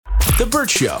The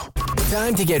Burt Show.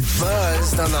 Time to get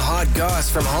buzzed on the hot goss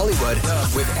from Hollywood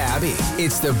with Abby.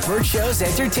 It's the Burt Show's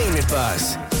Entertainment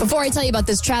Buzz. Before I tell you about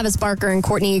this Travis Barker and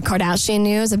Kourtney Kardashian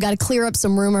news, I've got to clear up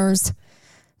some rumors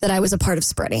that I was a part of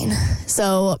spreading.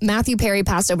 So Matthew Perry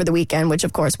passed over the weekend, which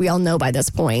of course we all know by this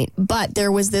point. But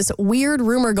there was this weird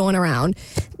rumor going around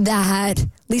that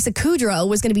Lisa Kudrow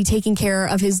was going to be taking care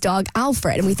of his dog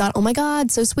Alfred. And we thought, oh my God,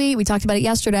 so sweet. We talked about it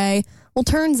yesterday. Well,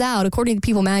 turns out, according to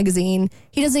People magazine,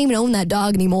 he doesn't even own that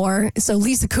dog anymore. So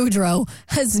Lisa Kudrow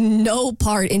has no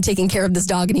part in taking care of this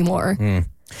dog anymore.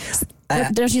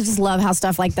 Don't you just love how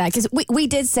stuff like that? Because we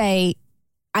did say,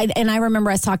 I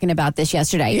remember us talking about this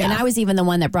yesterday, and I was even the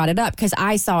one that brought it up because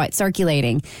I saw it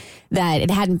circulating that it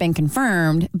hadn't been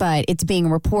confirmed, but it's being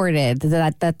reported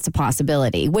that that's a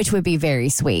possibility, which would be very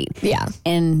sweet. Yeah.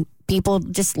 And people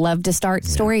just love to start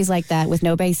stories like that with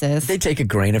no basis. They take a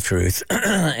grain of truth,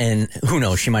 and who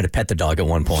knows, she might have pet the dog at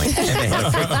one point, and they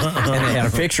had a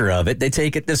picture of it. They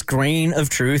take this grain of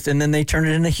truth, and then they turn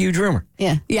it into a huge rumor.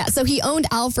 Yeah, so he owned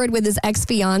Alfred with his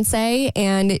ex-fiance,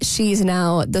 and she's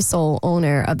now the sole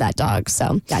owner of that dog.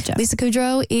 So Gotcha. Lisa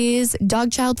Kudrow is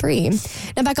dog child free.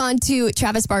 Now back on to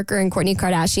Travis Barker and Kourtney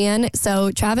Kardashian.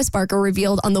 So Travis Barker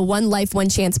revealed on the One Life, One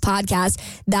Chance podcast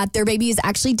that their baby is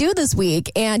actually due this week,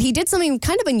 and he did something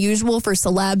kind of unusual for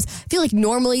celebs. I feel like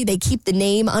normally they keep the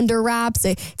name under wraps.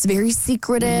 It's very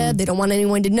secretive. They don't want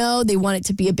anyone to know. They want it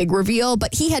to be a big reveal,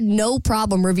 but he had no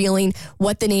problem revealing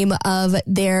what the name of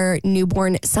their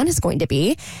newborn son is going to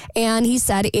be. And he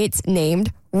said it's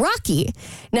named Rocky.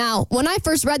 Now, when I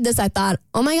first read this, I thought,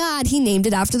 oh my God, he named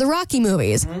it after the Rocky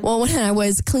movies. Well, when I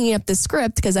was cleaning up the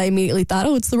script, because I immediately thought,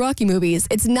 oh, it's the Rocky movies.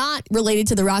 It's not related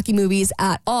to the Rocky movies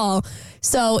at all.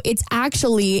 So it's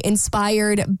actually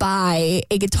inspired by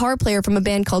a guitar player from a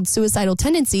band called Suicidal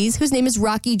Tendencies, whose name is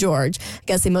Rocky George. I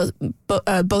guess they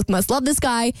both must love this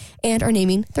guy and are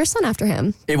naming their son after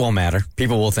him. It won't matter.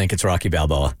 People will think it's Rocky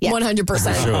Balboa.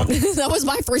 100%. That was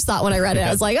my first thought when I read it.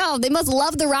 I was like, oh, they must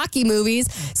love the Rocky movies.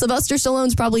 Sylvester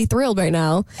Stallone's probably thrilled right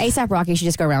now. ASAP Rocky should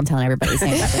just go around telling everybody his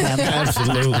name after him.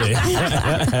 Absolutely.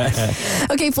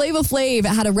 Okay, Flava Flav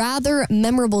had a rather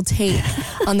memorable take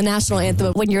on the national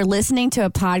anthem. When you're listening to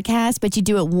a podcast, but you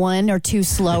do it one or two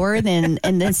slower than,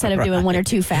 and instead of doing one or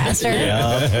two faster.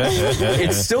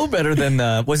 It's still better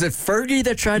than was it Fergie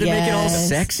that tried to make it all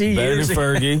sexy? Better than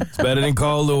Fergie. It's better than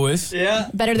Carl Lewis.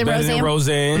 Better than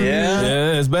Roseanne.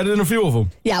 Yeah, it's better than a few of them.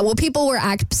 Yeah, well, people were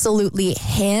absolutely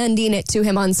handing it to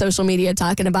him on social media,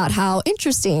 talking about how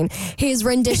interesting his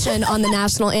rendition on the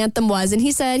national anthem was. And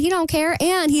he said he don't care.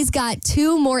 And he's got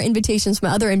 2 more invitations from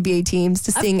other NBA teams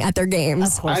to sing at their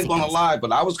games. I ain't gonna lie,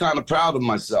 but I was kind of proud of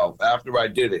myself after I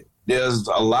did it. There's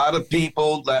a lot of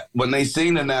people that when they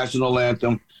sing the national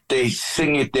anthem, they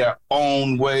sing it their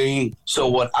own way. So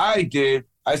what I did,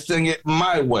 I sing it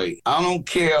my way. I don't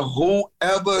care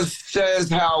whoever says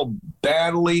how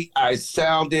badly I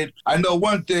sounded. I know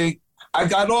one thing. I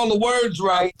got all the words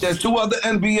right. There's 2 other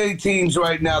NBA teams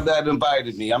right now that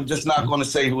invited me. I'm just not going to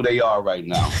say who they are right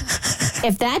now.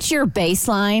 If that's your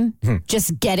baseline,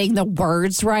 just getting the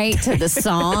words right to the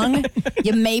song,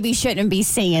 you maybe shouldn't be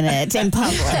singing it in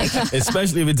public.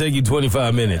 Especially if it take you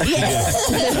 25 minutes.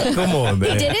 Come on,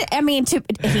 man. He did it. I mean,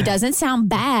 he doesn't sound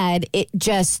bad. It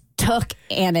just took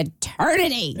an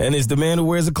eternity. And it's the man who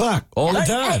wears a clock all the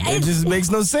time. It just makes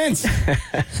no sense.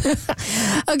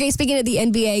 Okay, speaking of the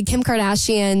NBA, Kim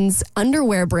Kardashian's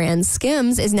underwear brand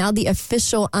Skims is now the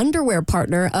official underwear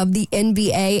partner of the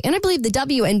NBA and I believe the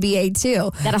WNBA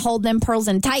too. Gotta hold them pearls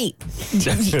in tight.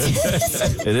 Thank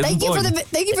you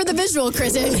for the visual,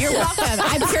 Kristen. You're welcome.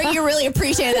 I'm sure you really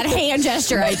appreciate that hand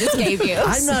gesture I just gave you.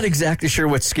 I'm not exactly sure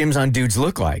what Skims on dudes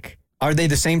look like. Are they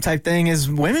the same type thing as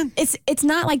women? It's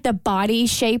not like the body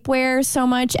shapewear so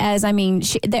much as, I mean,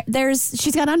 she's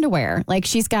got underwear. Like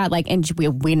she's got like, and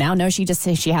we now know she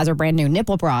has her brand new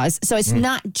nipple bras. So it's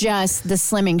not just the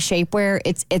slimming shapewear.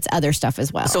 It's other stuff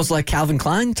as well. So it's like Calvin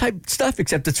Klein type stuff,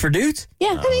 except it's for dudes?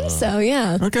 Yeah, I think so,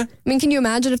 yeah. Okay. I mean, can you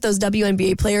imagine if those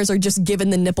WNBA players are just given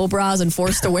the nipple bras and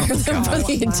forced to wear them for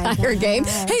the entire game?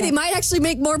 Hey, they might actually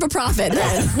make more of a profit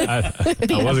then. I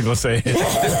wasn't going to say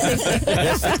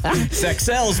it. Sex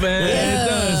sells, man. Yeah, it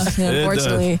does.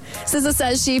 Unfortunately. SZA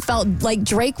says she felt like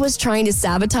Drake was trying to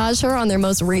sabotage her on their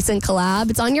most recent collab.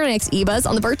 It's on your next eBuzz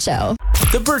on The Burt Show.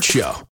 The Burt Show.